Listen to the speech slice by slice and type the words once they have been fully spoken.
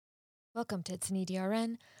Welcome to It's an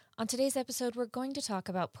EDRN. On today's episode, we're going to talk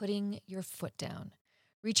about putting your foot down,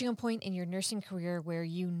 reaching a point in your nursing career where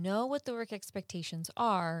you know what the work expectations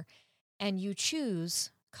are and you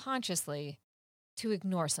choose consciously to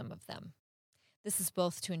ignore some of them. This is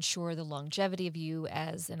both to ensure the longevity of you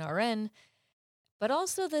as an RN, but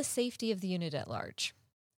also the safety of the unit at large.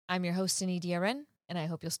 I'm your host in EDRN, and I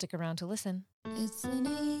hope you'll stick around to listen. It's an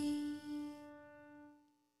E,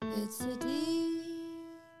 it's a D,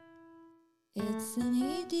 it's an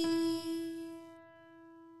ED,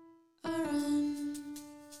 RN.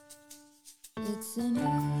 It's an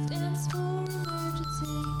E, stands for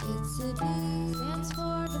emergency. It's a D, stands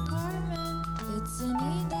for department. It's an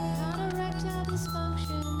ED, non-erectile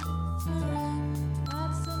dysfunction. RN,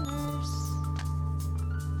 that's the nurse.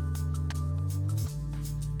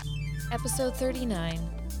 Episode 39,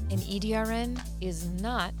 an EDRN is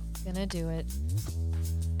not gonna do it.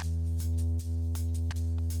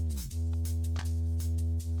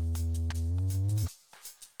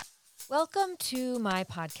 Welcome to my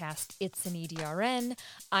podcast, It's an EDRN.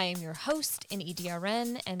 I am your host, an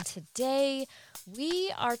EDRN, and today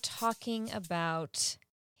we are talking about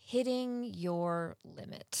hitting your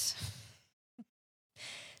limit.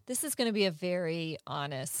 This is going to be a very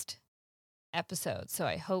honest episode, so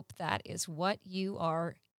I hope that is what you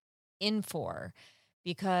are in for,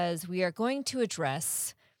 because we are going to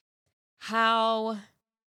address how,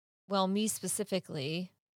 well, me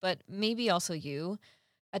specifically, but maybe also you,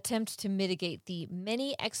 attempt to mitigate the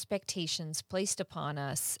many expectations placed upon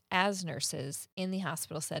us as nurses in the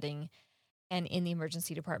hospital setting and in the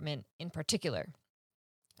emergency department in particular.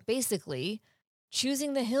 Basically,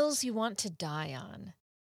 choosing the hills you want to die on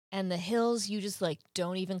and the hills you just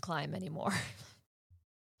don't even climb anymore.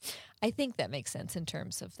 I think that makes sense in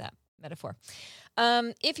terms of that metaphor.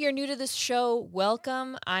 If you're new to this show,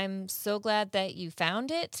 welcome. I'm so glad that you found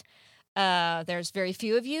it. There's very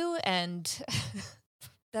few of you, and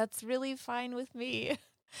that's really fine with me.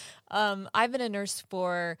 I've been a nurse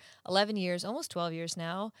for 11 years, almost 12 years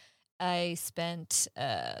now. I spent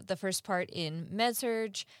the first part in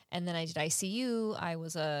med-surg, and then I did ICU. I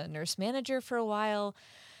was a nurse manager for a while.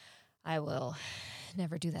 I will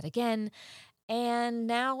never do that again. And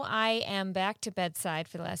now I am back to bedside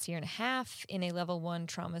for the last year and a half in a level 1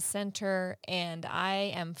 trauma center, and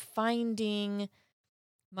I am finding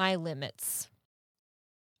my limits.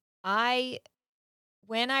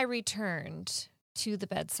 When I returned to the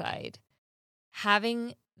bedside,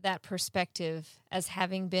 having that perspective as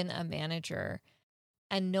having been a manager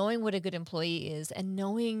and knowing what a good employee is and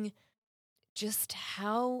knowing just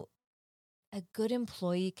how a good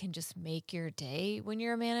employee can just make your day when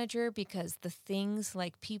you're a manager, because the things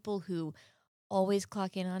like people who always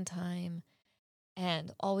clock in on time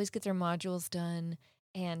and always get their modules done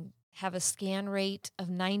and have a scan rate of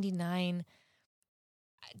 99,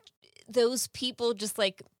 those people just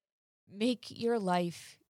make your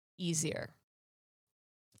life easier.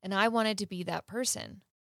 And I wanted to be that person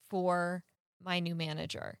for my new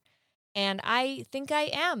manager. And I think I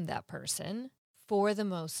am that person for the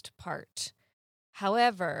most part.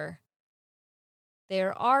 However,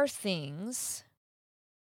 there are things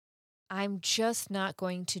I'm just not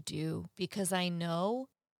going to do because I know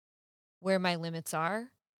where my limits are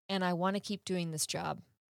and I want to keep doing this job.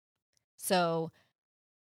 So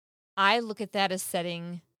I look at that as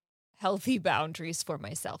setting healthy boundaries for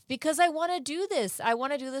myself because I want to do this. I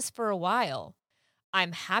want to do this for a while.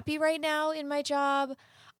 I'm happy right now in my job.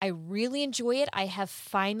 I really enjoy it. I have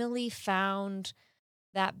finally found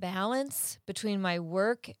that balance between my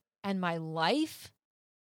work and my life,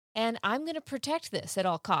 and I'm going to protect this at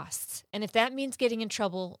all costs. And if that means getting in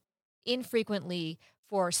trouble infrequently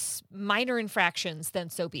for minor infractions, then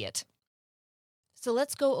so be it. So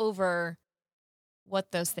let's go over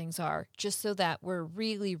what those things are, just so that we're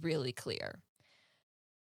really, really clear.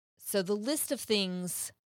 So the list of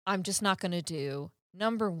things I'm just not going to do.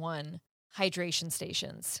 Number 1, hydration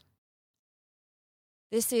stations.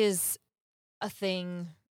 This is a thing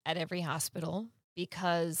at every hospital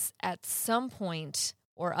because at some point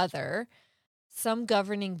or other, some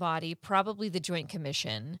governing body, probably the Joint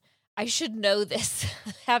Commission, I should know this,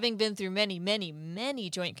 having been through many, many, many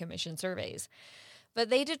Joint Commission surveys, but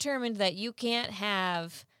they determined that you can't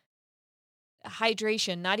have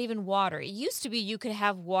hydration, not even water. It used to be you could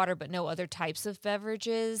have water, but no other types of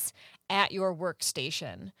beverages at your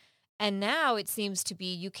workstation. And now it seems to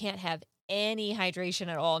be you can't have any hydration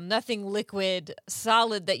at all, nothing liquid,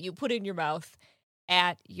 solid that you put in your mouth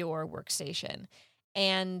at your workstation.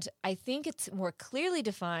 And I think it's more clearly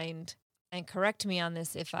defined, and correct me on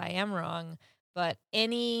this if I am wrong, but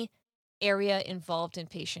any area involved in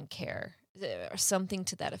patient care. or something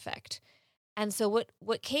to that effect. And so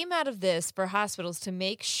what came out of this for hospitals to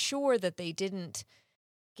make sure that they didn't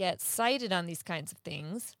get cited on these kinds of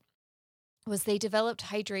things was they developed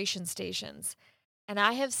hydration stations. And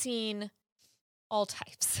I have seen all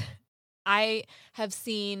types. I have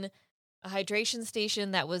seen a hydration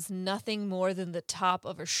station that was nothing more than the top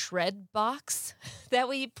of a shred box that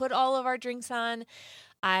we put all of our drinks on.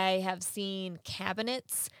 I have seen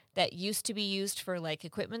cabinets that used to be used for like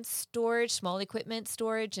equipment storage, small equipment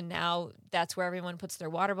storage, and now that's where everyone puts their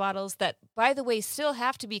water bottles that, by the way, still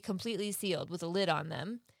have to be completely sealed with a lid on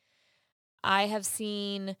them. I have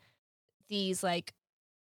seen these like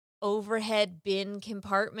overhead bin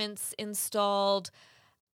compartments installed.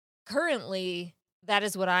 Currently, that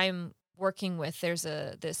is what I'm working with. There's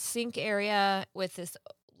this sink area with this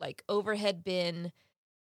like overhead bin,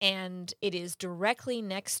 and it is directly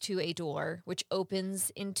next to a door which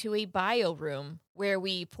opens into a bio room where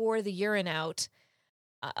we pour the urine out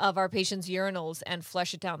of our patients' urinals and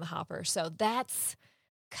flush it down the hopper. So that's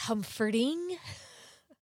comforting.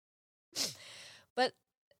 But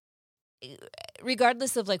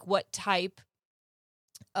regardless of like what type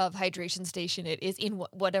of hydration station it is in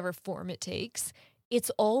whatever form it takes, it's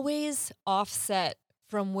always offset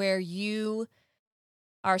from where you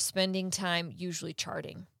are spending time usually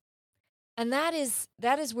charting. And that is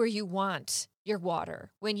where you want your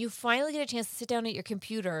water. When you finally get a chance to sit down at your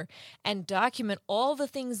computer and document all the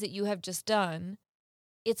things that you have just done,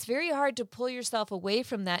 it's very hard to pull yourself away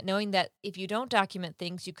from that, knowing that if you don't document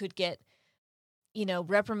things, you could get,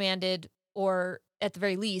 reprimanded or at the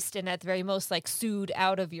very least, and at the very most, like sued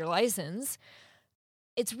out of your license.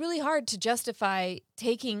 It's really hard to justify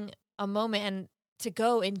taking a moment and to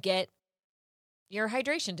go and get your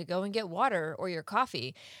hydration, to go and get water or your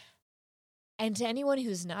coffee. And to anyone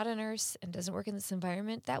who's not a nurse and doesn't work in this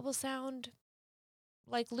environment, that will sound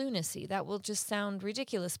like lunacy. That will just sound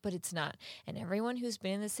ridiculous, but it's not. And everyone who's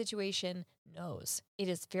been in this situation knows it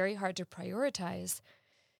is very hard to prioritize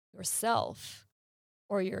yourself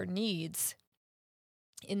or your needs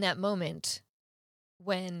in that moment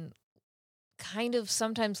when kind of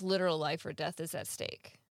sometimes literal life or death is at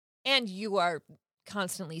stake. And you are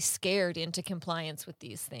constantly scared into compliance with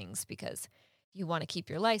these things because you want to keep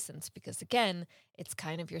your license because, again, it's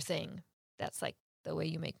kind of your thing. That's like the way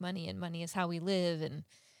you make money, and money is how we live. And,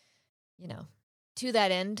 to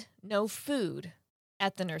that end, no food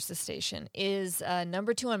at the nurse's station is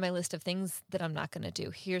number 2 on my list of things that I'm not going to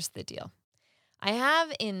do. Here's the deal. I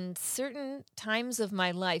have, in certain times of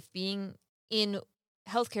my life, being in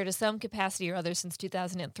healthcare to some capacity or other since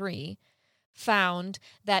 2003, found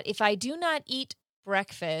that if I do not eat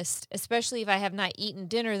breakfast, especially if I have not eaten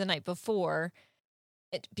dinner the night before,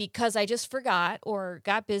 because I just forgot or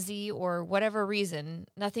got busy or whatever reason,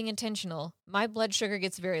 nothing intentional, my blood sugar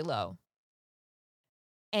gets very low.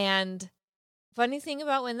 And funny thing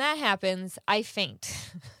about when that happens, I faint.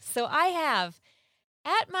 So I have,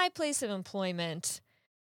 at my place of employment,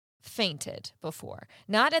 fainted before.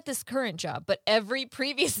 Not at this current job, but every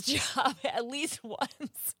previous job at least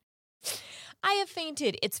once. I have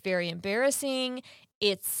fainted. It's very embarrassing.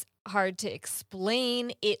 It's hard to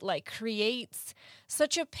explain. It creates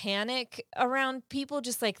such a panic around people,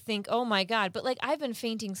 just think, oh my God. But I've been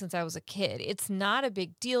fainting since I was a kid. It's not a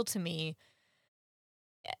big deal to me,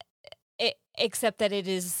 except that it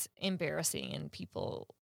is embarrassing and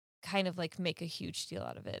people kind of make a huge deal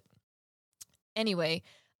out of it. Anyway,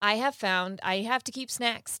 I have found I have to keep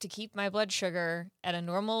snacks to keep my blood sugar at a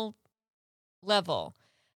normal level.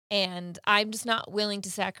 And I'm just not willing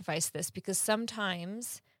to sacrifice this because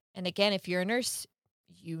sometimes, and again, if you're a nurse,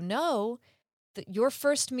 you know that your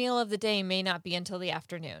first meal of the day may not be until the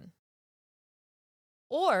afternoon.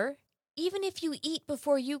 Or even if you eat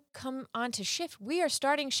before you come onto shift, we are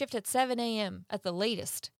starting shift at 7 a.m. at the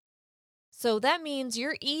latest. So that means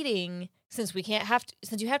you're eating, since you have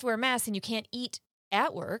to wear a mask and you can't eat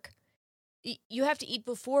at work, you have to eat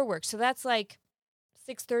before work. So that's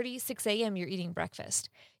 6:30, 6 a.m. you're eating breakfast.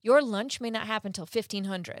 Your lunch may not happen until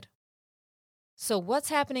 1500. So what's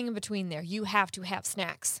happening in between there? You have to have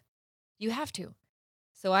snacks. You have to.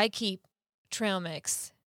 So I keep trail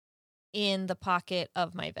mix in the pocket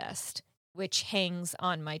of my vest, which hangs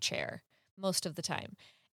on my chair most of the time.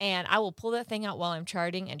 And I will pull that thing out while I'm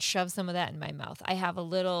charting and shove some of that in my mouth. I have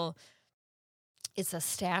it's a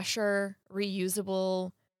Stasher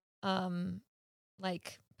reusable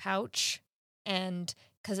pouch. And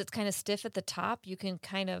because it's kind of stiff at the top, you can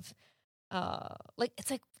kind of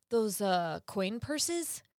it's like those coin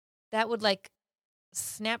purses that would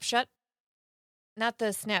snap shut. Not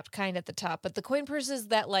the snapped kind at the top, but the coin purses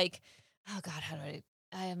that oh God, how do I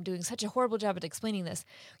I am doing such a horrible job at explaining this.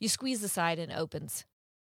 You squeeze the side and it opens.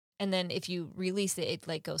 And then if you release it, it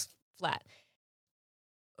like goes flat.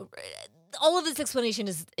 All of this explanation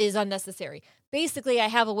is unnecessary. Basically, I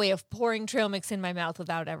have a way of pouring trail mix in my mouth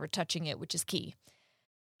without ever touching it, which is key.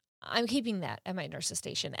 I'm keeping that at my nurse's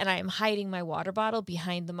station, and I am hiding my water bottle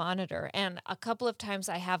behind the monitor. And a couple of times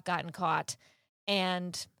I have gotten caught,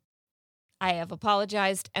 and I have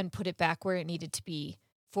apologized and put it back where it needed to be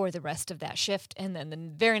for the rest of that shift. And then the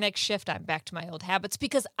very next shift, I'm back to my old habits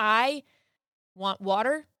because I want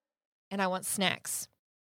water and I want snacks,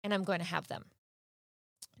 and I'm going to have them.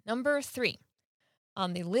 Number 3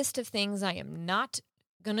 on the list of things I am not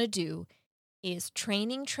going to do is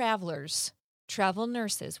training travel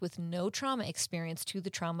nurses with no trauma experience to the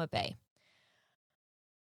trauma bay.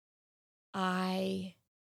 I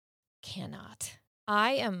cannot.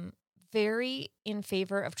 I am very in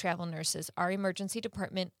favor of travel nurses. Our emergency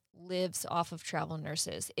department lives off of travel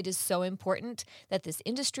nurses. It is so important that this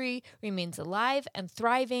industry remains alive and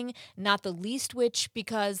thriving, not the least which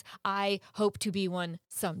because I hope to be one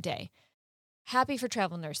someday. Happy for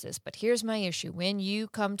travel nurses, but here's my issue. When you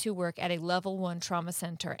come to work at a level 1 trauma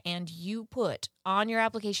center and you put on your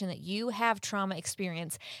application that you have trauma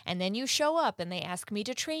experience, and then you show up and they ask me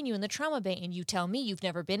to train you in the trauma bay, and you tell me you've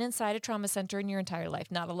never been inside a trauma center in your entire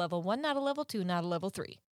life, not a level 1, not a level 2, not a level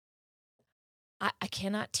 3. I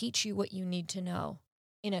cannot teach you what you need to know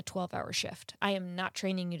in a 12-hour shift. I am not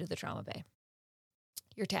training you to the trauma bay.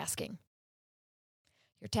 You're tasking.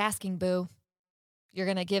 You're tasking, boo. You're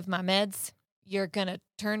going to give my meds. You're going to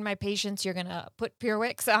turn my patients. You're going to put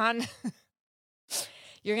Purewicks on.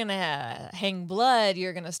 You're going to hang blood.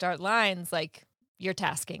 You're going to start lines. Like, you're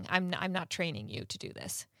tasking. I'm not training you to do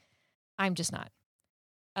this. I'm just not.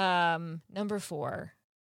 Number 4,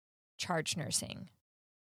 charge nursing.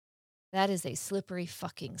 That is a slippery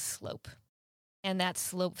fucking slope. And that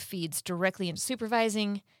slope feeds directly into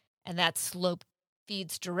supervising, and that slope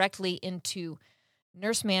feeds directly into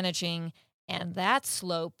nurse managing, and that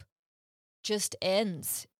slope just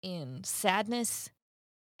ends in sadness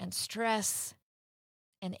and stress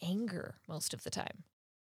and anger most of the time.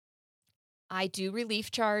 I do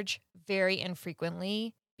relief charge very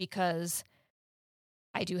infrequently because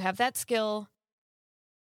I do have that skill.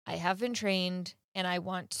 I have been trained, and I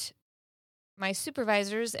want my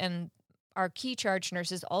supervisors and our key charge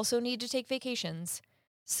nurses also need to take vacations.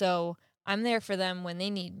 So I'm there for them when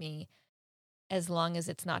they need me, as long as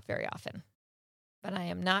it's not very often. But I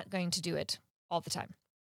am not going to do it all the time.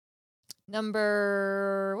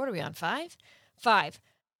 Number, what are we on, 5? 5,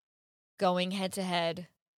 going head to head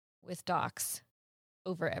with docs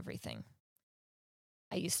over everything.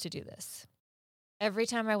 I used to do this. Every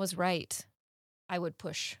time I was right, I would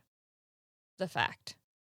push the fact.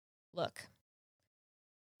 Look,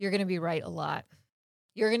 you're going to be right a lot.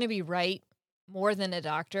 You're going to be right more than a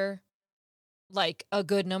doctor, like a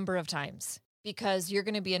good number of times, because you're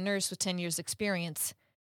going to be a nurse with 10 years experience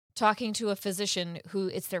talking to a physician who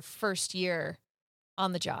it's their first year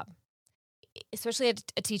on the job. Especially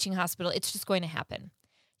at a teaching hospital, it's just going to happen.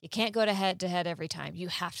 You can't go to head every time. You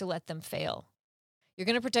have to let them fail. You're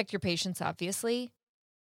going to protect your patients, obviously,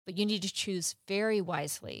 but you need to choose very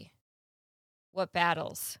wisely what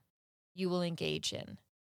battles you will engage in.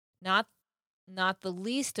 Not the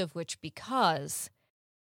least of which, because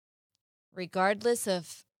regardless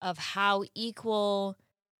of how equal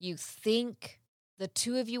you think the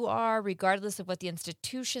two of you are, regardless of what the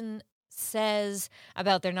institution says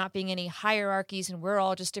about there not being any hierarchies and we're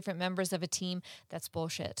all just different members of a team, that's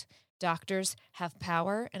bullshit. Doctors have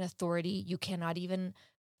power and authority you cannot even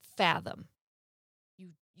fathom.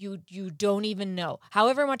 You don't even know.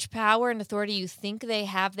 However much power and authority you think they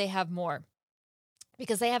have more.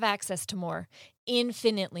 Because they have access to more,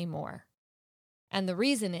 infinitely more. And the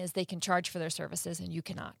reason is they can charge for their services and you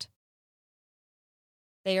cannot.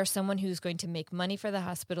 They are someone who's going to make money for the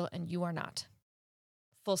hospital and you are not.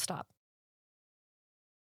 Full stop.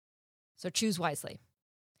 So choose wisely.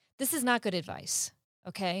 This is not good advice,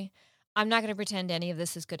 okay? I'm not going to pretend any of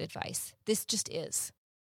this is good advice. This just is.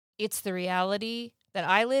 It's the reality that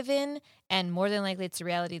I live in, and more than likely it's the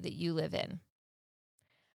reality that you live in.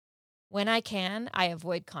 When I can, I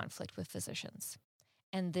avoid conflict with physicians.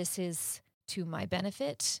 And this is to my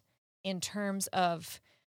benefit in terms of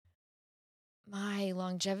my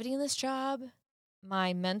longevity in this job,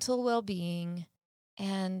 my mental well-being,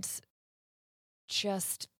 and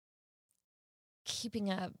just keeping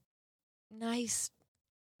a nice,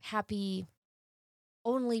 happy,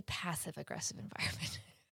 only passive-aggressive environment.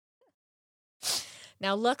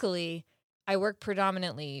 Now, luckily, I work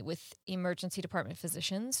predominantly with emergency department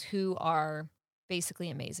physicians who are basically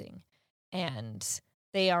amazing. And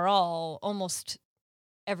they are all, almost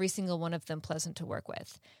every single one of them, pleasant to work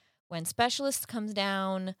with. When specialists come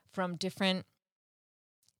down from different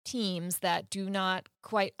teams that do not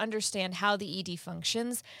quite understand how the ED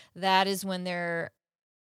functions, that is when there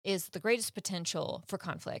is the greatest potential for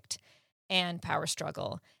conflict and power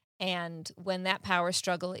struggle. And when that power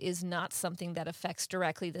struggle is not something that affects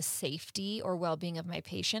directly the safety or well-being of my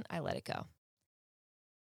patient, I let it go.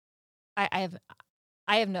 I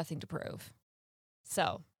have nothing to prove.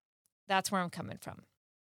 So that's where I'm coming from.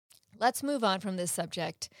 Let's move on from this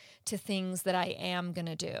subject to things that I am going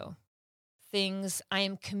to do. Things I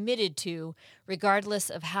am committed to, regardless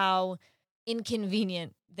of how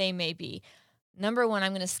inconvenient they may be. Number one,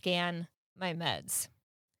 I'm going to scan my meds.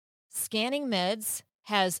 Scanning meds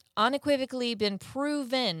has unequivocally been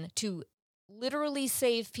proven to literally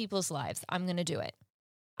save people's lives. I'm going to do it.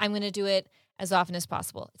 I'm going to do it as often as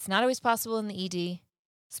possible. It's not always possible in the ED,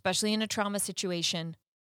 especially in a trauma situation.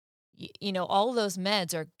 You know, all of those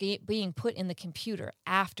meds are being put in the computer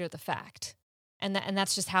after the fact. And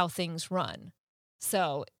that's just how things run.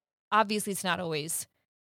 So obviously it's not always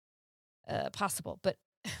possible. But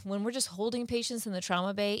when we're just holding patients in the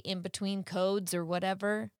trauma bay in between codes or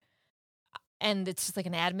whatever, and it's just like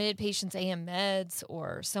an admitted patient's AM meds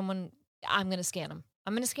or someone, I'm going to scan them.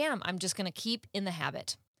 I'm just going to keep in the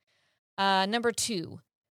habit. Number two,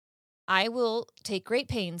 I will take great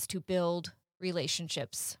pains to build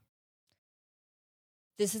relationships.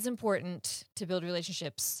 This is important to build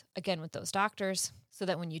relationships, again, with those doctors, so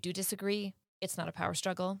that when you do disagree, it's not a power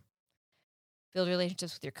struggle. Build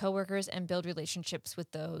relationships with your coworkers and build relationships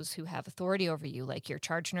with those who have authority over you, like your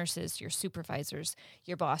charge nurses, your supervisors,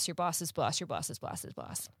 your boss, your boss's boss, your boss's boss's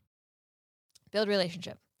boss. Build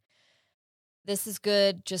relationship. This is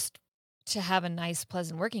good just to have a nice,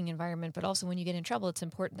 pleasant working environment, but also when you get in trouble, it's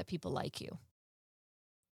important that people like you.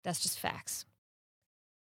 That's just facts.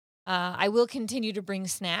 I will continue to bring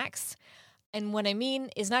snacks. And what I mean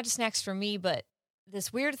is not just snacks for me, but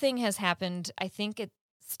this weird thing has happened. I think it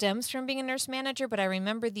stems from being a nurse manager, but I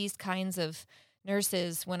remember these kinds of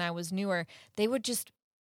nurses when I was newer. They would just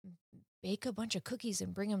bake a bunch of cookies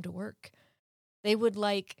and bring them to work. They would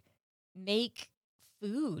make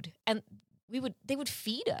food and they would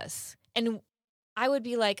feed us. And I would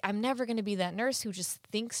be like, I'm never going to be that nurse who just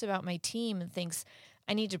thinks about my team and thinks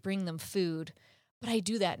I need to bring them food. But I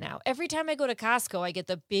do that now. Every time I go to Costco, I get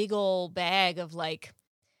the big old bag of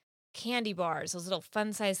candy bars, those little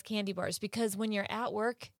fun-sized candy bars, because when you're at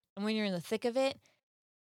work and when you're in the thick of it,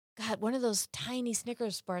 God, one of those tiny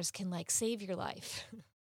Snickers bars can save your life.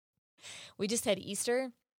 We just had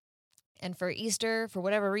Easter, and for Easter, for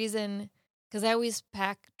whatever reason, because I always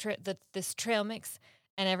pack this trail mix,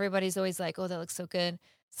 and everybody's always like, oh, that looks so good.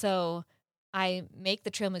 So I make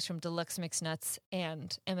the trail mix from deluxe mixed nuts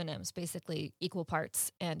and M&Ms, basically equal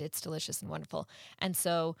parts, and it's delicious and wonderful. And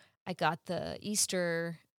so I got the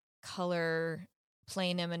Easter color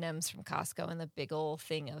plain M&Ms from Costco and the big old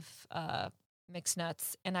thing of mixed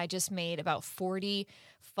nuts, and I just made about 40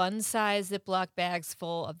 fun-size Ziploc bags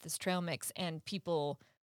full of this trail mix, and people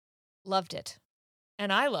loved it,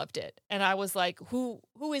 and I loved it, and I was like, who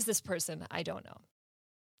is this person? I don't know.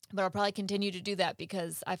 But I'll probably continue to do that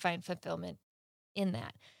because I find fulfillment in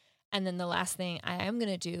that. And then the last thing I am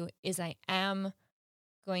going to do is I am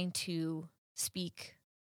going to speak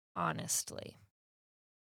honestly.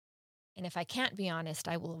 And if I can't be honest,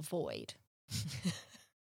 I will avoid.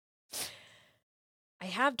 I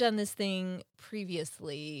have done this thing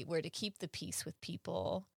previously where to keep the peace with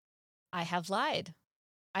people, I have lied.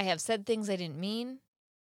 I have said things I didn't mean,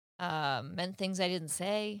 meant things I didn't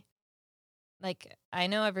say. I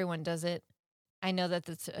know everyone does it. I know that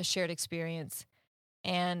it's a shared experience,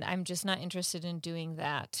 and I'm just not interested in doing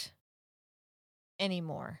that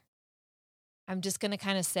anymore. I'm just going to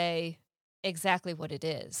kind of say exactly what it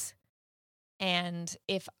is. And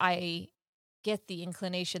if I get the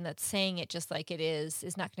inclination that saying it just like it is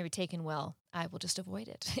not going to be taken well, I will just avoid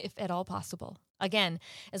it if at all possible. Again,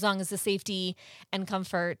 as long as the safety and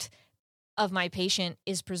comfort of my patient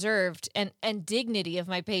is preserved and dignity of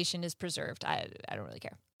my patient is preserved, I don't really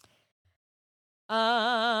care.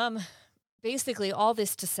 Basically, all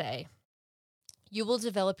this to say, you will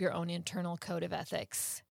develop your own internal code of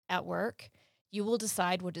ethics at work. You will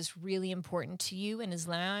decide what is really important to you, and as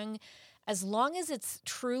long as it's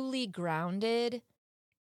truly grounded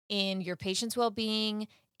in your patient's well-being,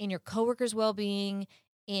 in your coworkers' well-being,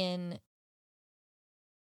 in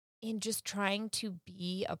just trying to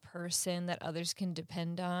be a person that others can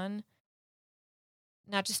depend on,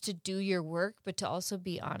 not just to do your work, but to also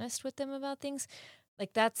be honest with them about things.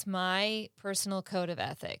 That's my personal code of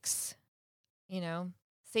ethics,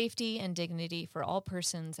 safety and dignity for all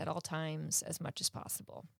persons at all times as much as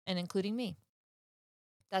possible, and including me.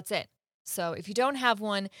 That's it. So if you don't have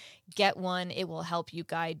one, get one. It will help you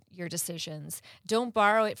guide your decisions. Don't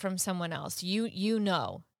borrow it from someone else. You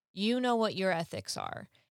know what your ethics are,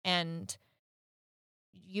 and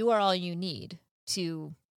you are all you need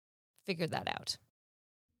to figure that out.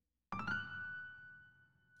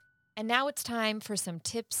 And now it's time for some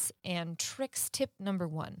tips and tricks. Tip number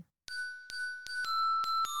 1.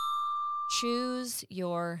 Choose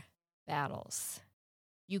your battles.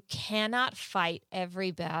 You cannot fight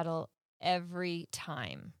every battle every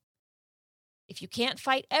time. If you can't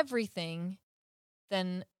fight everything,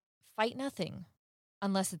 then fight nothing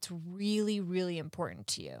unless it's really, really important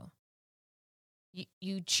to you.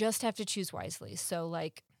 You just have to choose wisely. So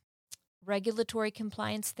like regulatory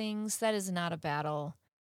compliance things, that is not a battle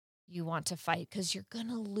you want to fight because you're going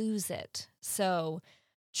to lose it. So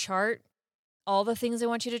chart all the things I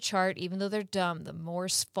want you to chart, even though they're dumb. The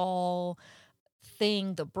Morse fall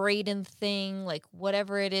thing, the Braden thing, like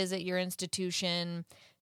whatever it is at your institution,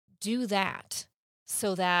 do that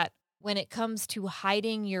so that when it comes to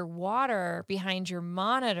hiding your water behind your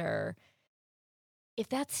monitor, if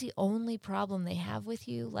that's the only problem they have with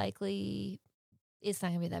you, likely it's not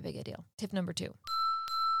going to be that big a deal. Tip number 2.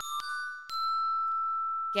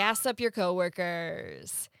 Gas up your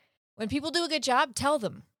coworkers. When people do a good job, tell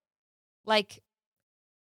them. Like,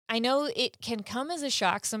 I know it can come as a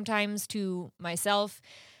shock sometimes to myself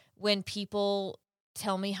when people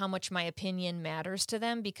tell me how much my opinion matters to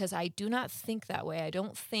them, because I do not think that way. I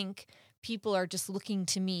don't think people are just looking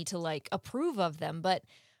to me to like approve of them. But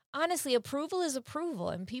honestly, approval is approval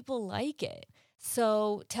and people like it.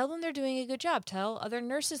 So tell them they're doing a good job. Tell other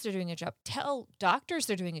nurses they're doing a job. Tell doctors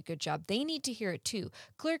they're doing a good job. They need to hear it too.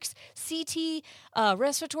 Clerks, CT,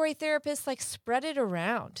 respiratory therapists, like spread it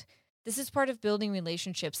around. This is part of building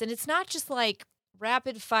relationships. And it's not just like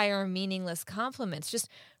rapid fire, meaningless compliments. Just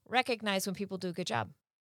recognize when people do a good job.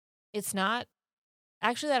 It's not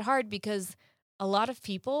actually that hard because a lot of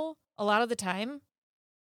people, a lot of the time,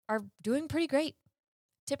 are doing pretty great.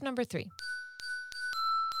 Tip number 3.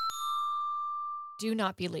 Do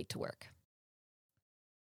not be late to work.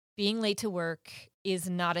 Being late to work is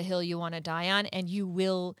not a hill you want to die on, and you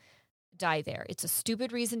will die there. It's a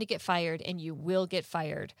stupid reason to get fired, and you will get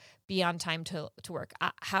fired. Be on time to work.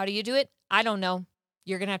 How do you do it? I don't know.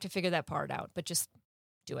 You're going to have to figure that part out, but just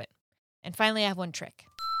do it. And finally, I have one trick.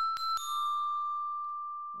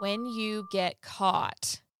 When you get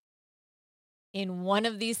caught in one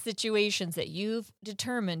of these situations that you've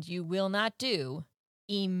determined you will not do,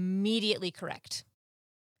 immediately correct.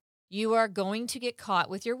 You are going to get caught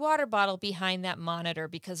with your water bottle behind that monitor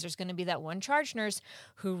because there's going to be that one charge nurse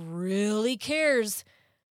who really cares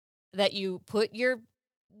that you put your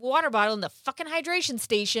water bottle in the fucking hydration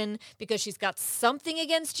station because she's got something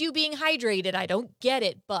against you being hydrated. I don't get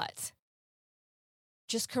it, but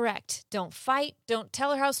just correct. Don't fight. Don't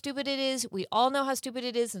tell her how stupid it is. We all know how stupid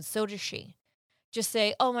it is, and so does she. Just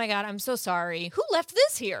say, oh my God, I'm so sorry. Who left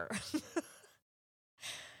this here?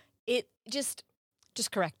 Just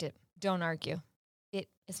correct it. Don't argue.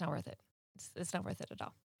 It's not worth it. It's not worth it at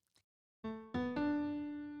all.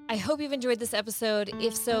 I hope you've enjoyed this episode.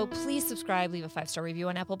 If so, please subscribe, leave a 5-star review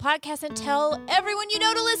on Apple Podcasts, and tell everyone you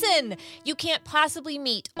know to listen. You can't possibly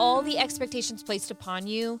meet all the expectations placed upon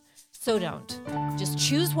you, so don't. Just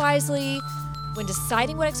choose wisely when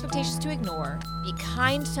deciding what expectations to ignore. Be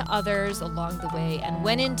kind to others along the way, and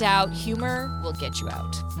when in doubt, humor will get you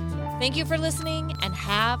out. Thank you for listening, and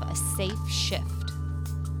have a safe shift.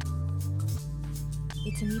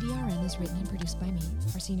 It's an EDRN is written and produced by me.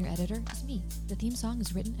 Our senior editor is me. The theme song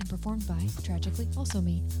is written and performed by, tragically, also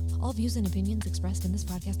me. All views and opinions expressed in this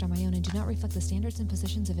podcast are my own and do not reflect the standards and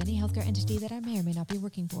positions of any healthcare entity that I may or may not be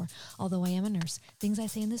working for. Although I am a nurse, things I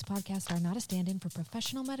say in this podcast are not a stand-in for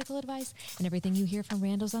professional medical advice, and everything you hear from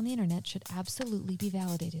randos on the internet should absolutely be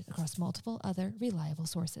validated across multiple other reliable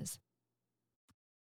sources.